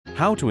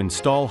How to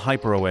install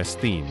HyperOS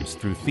themes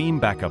through Theme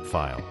Backup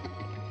file.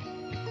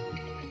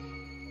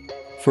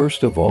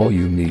 First of all,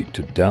 you need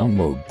to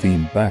download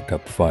theme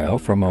backup file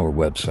from our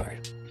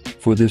website.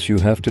 For this, you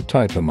have to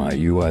type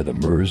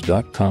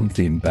miuithemers.com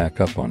theme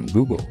backup on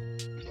Google.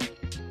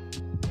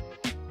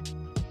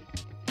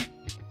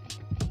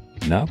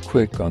 Now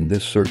click on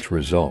this search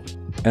result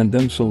and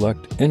then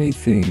select any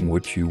theme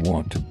which you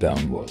want to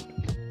download.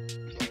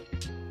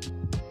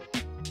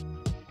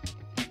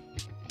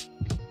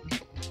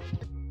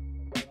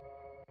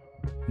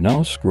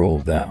 Now scroll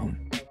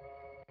down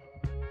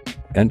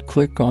and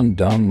click on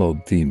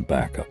Download Theme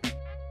Backup.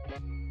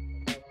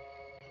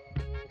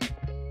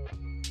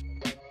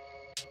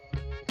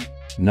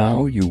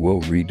 Now you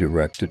will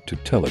redirect it to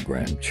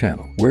Telegram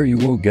channel where you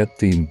will get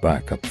theme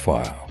backup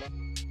file.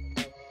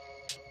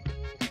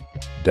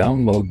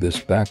 Download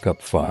this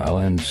backup file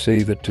and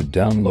save it to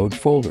download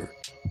folder.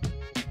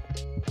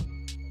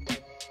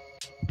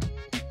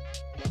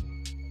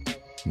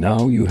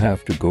 Now you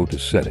have to go to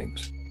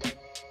Settings.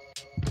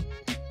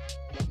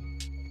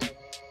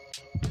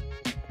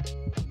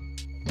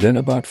 Then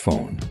About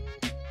Phone.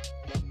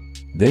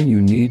 Then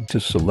you need to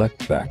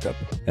select Backup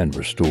and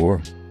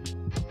Restore.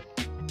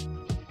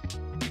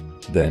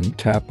 Then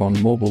tap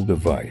on Mobile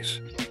Device.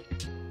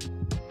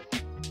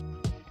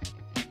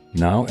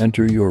 Now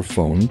enter your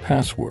phone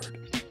password.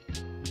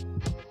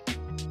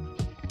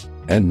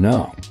 And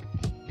now,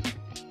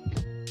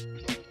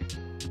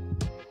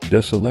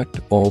 deselect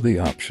all the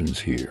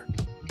options here.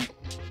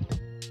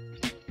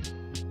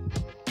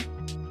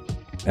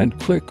 And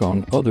click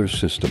on Other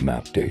System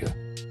App Data.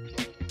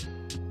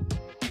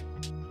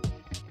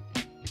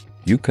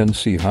 You can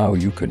see how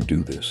you can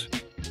do this.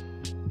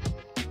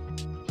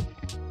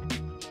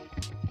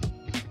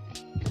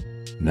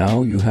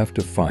 Now you have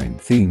to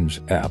find Themes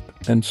app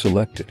and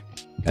select it,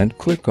 and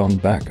click on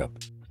Backup.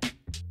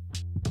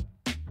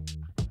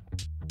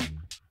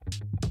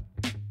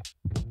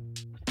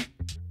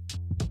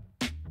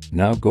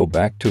 Now go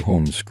back to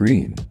home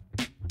screen.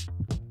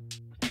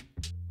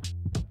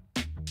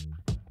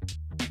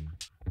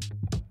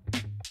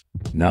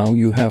 Now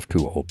you have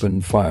to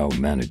open File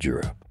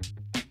Manager app.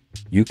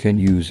 You can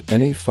use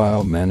any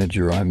file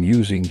manager. I'm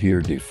using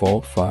here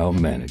Default File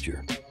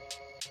Manager.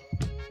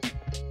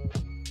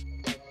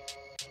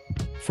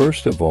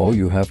 First of all,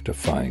 you have to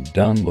find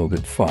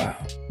downloaded file.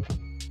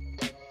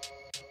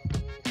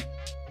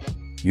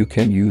 You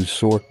can use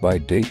Sort by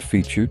Date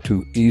feature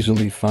to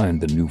easily find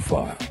the new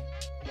file.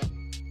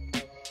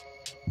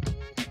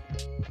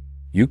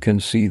 You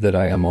can see that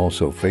I am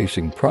also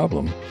facing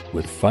problem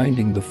with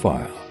finding the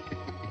file.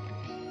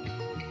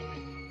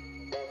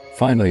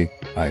 Finally,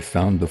 I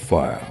found the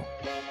file.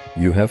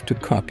 You have to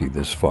copy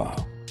this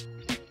file.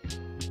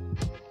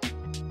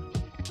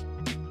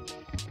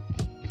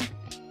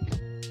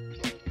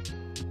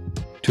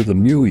 To the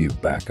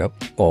MIUI backup,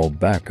 All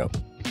Backup.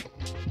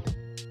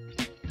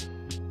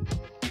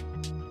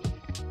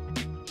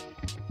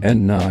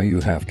 And now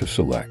you have to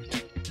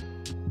select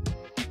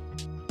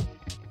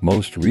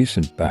Most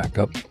Recent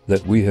Backup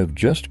that we have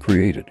just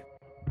created.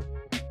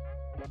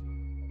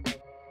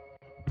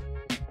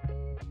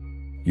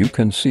 You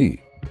can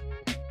see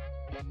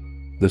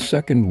the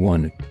second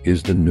one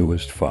is the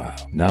newest file.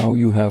 Now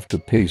you have to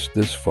paste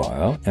this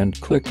file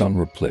and click on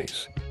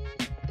Replace.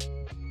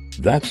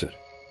 That's it.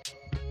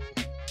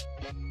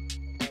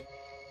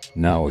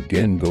 Now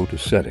again go to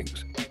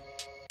Settings.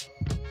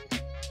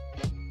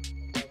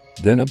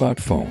 Then About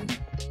Phone.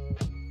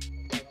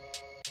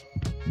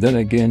 Then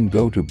again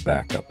go to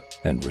Backup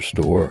and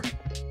Restore.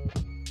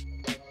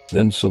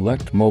 Then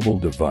select Mobile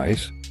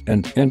Device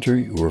and enter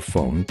your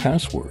phone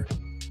password.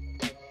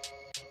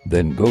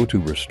 Then go to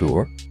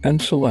Restore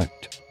and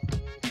select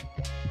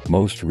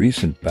Most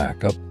Recent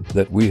Backup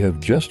that we have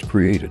just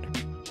created.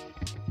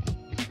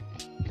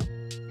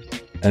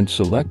 And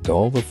select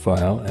all the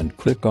file and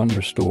click on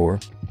Restore.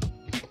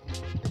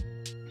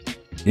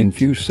 In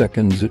few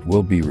seconds it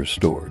will be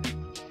restored.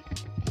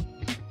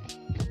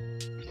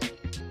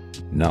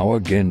 Now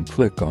again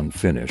click on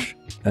Finish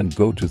and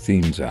go to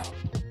Themes app.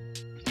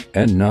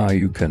 And now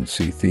you can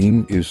see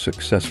theme is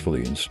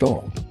successfully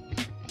installed.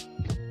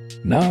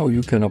 Now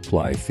you can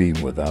apply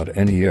theme without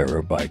any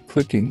error by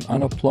clicking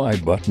on Apply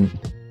button.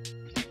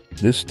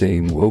 This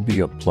theme will be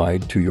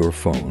applied to your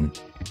phone.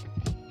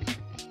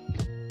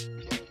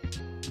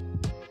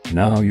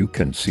 Now you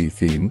can see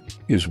theme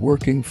is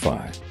working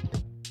fine.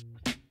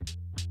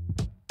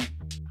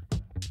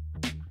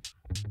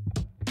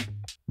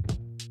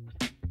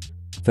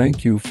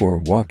 Thank you for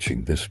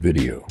watching this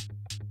video.